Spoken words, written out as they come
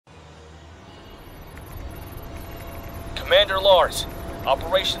Commander Lars,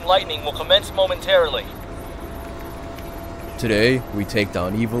 Operation Lightning will commence momentarily. Today, we take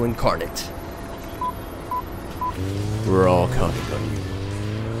down evil incarnate. We're all counting on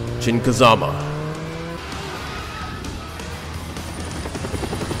you. Jin Kazama.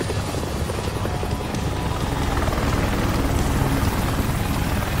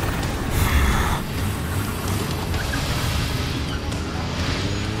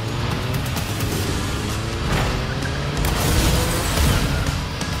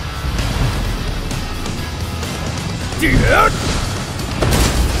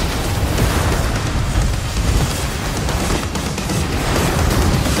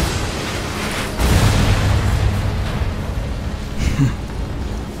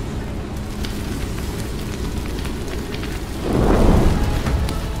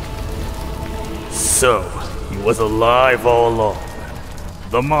 So, he was alive all along.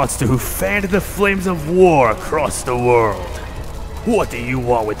 The monster who fanned the flames of war across the world. What do you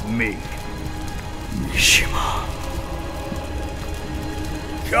want with me? Mishima.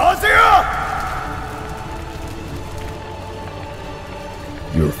 Kazuya!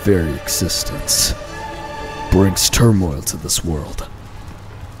 Your very existence brings turmoil to this world.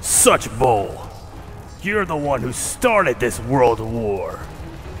 Such bull. You're the one who started this world war.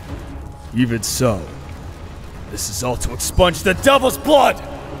 Even so, this is all to expunge the devil's blood!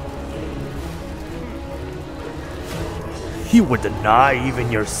 You would deny even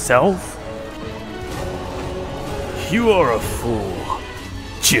yourself? You are a fool,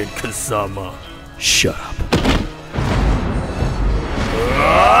 Jin Kazama. Shut up.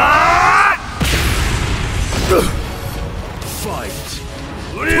 Fight!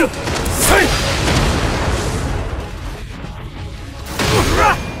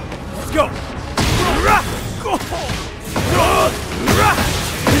 Let's go!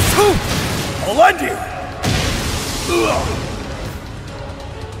 I'll end you!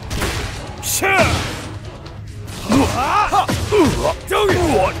 Do you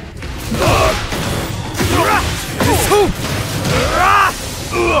want?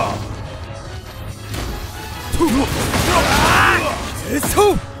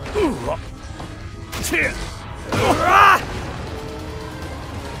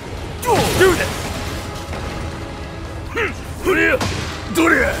 Do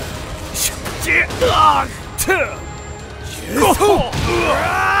this!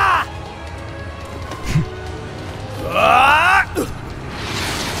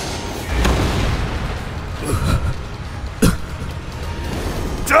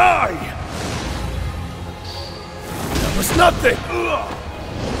 Die! That was nothing!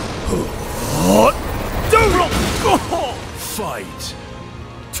 Fight!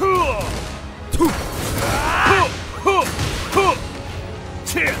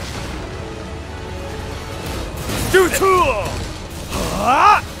 Do this!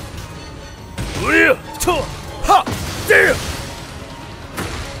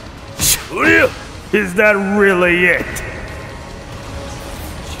 Is that really it?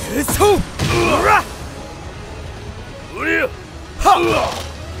 Let's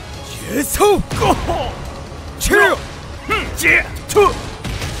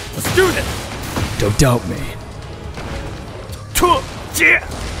do this! Don't doubt me.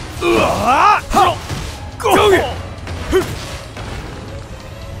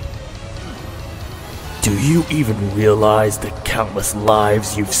 Do you even realize the countless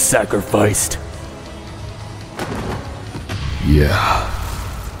lives you've sacrificed? Yeah.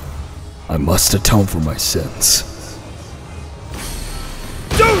 I must atone for my sins.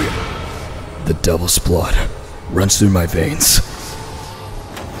 The devil's blood runs through my veins.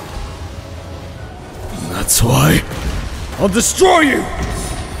 And that's why I'll destroy you!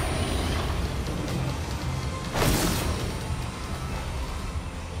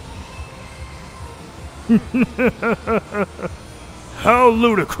 How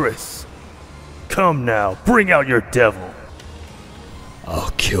ludicrous! Come now, bring out your devil.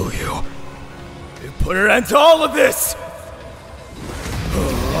 I'll kill you. Put an end to all of this!